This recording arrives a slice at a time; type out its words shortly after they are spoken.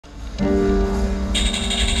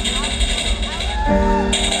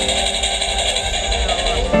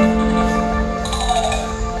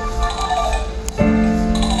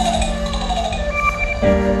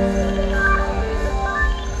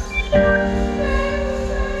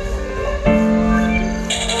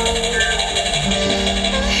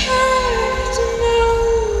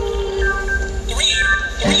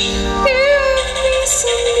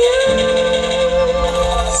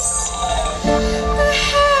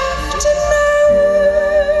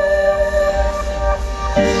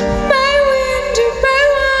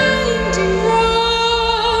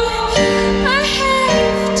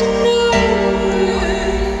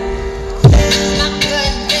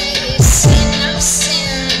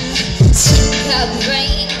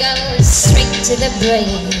to the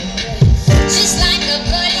brain. Just like a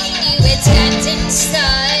bullet, you attacked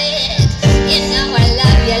inside. You know I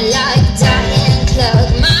love you like dying plug.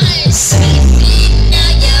 My sweet thing, now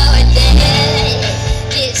you're dead.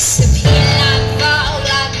 Disappear like fall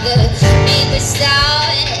like the neighbor's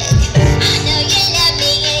dog. I know you love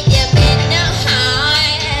me and you meant no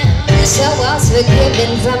harm. So I was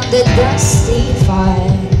forgiven from the dusty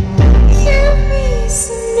fire. Give me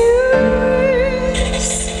some news.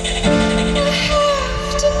 I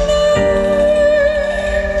have to know.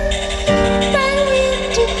 By wind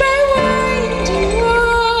to by winding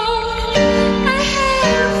road, I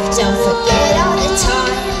have to. Don't forget all the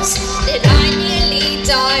times that I nearly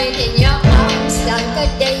died in your arms like a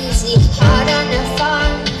daisy hard on a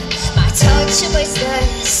farm. My torture was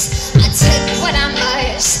theirs. I take what I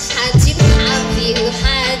must. Had to have you,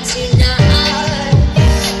 had to know.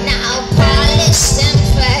 Now polished and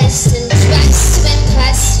pressed and dressed to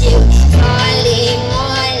impress you, falling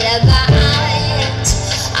all about.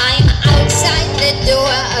 I'm outside the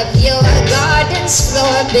door of your garden's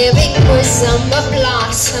floor, bearing bosom of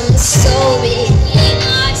blossom, story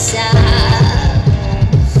myself.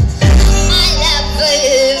 My love for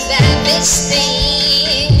you, ravish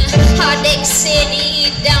thing. Heartache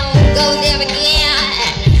City, don't go there again.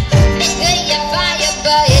 Finger your fire,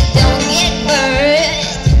 but it don't get burned.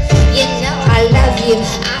 You know I love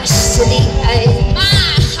you.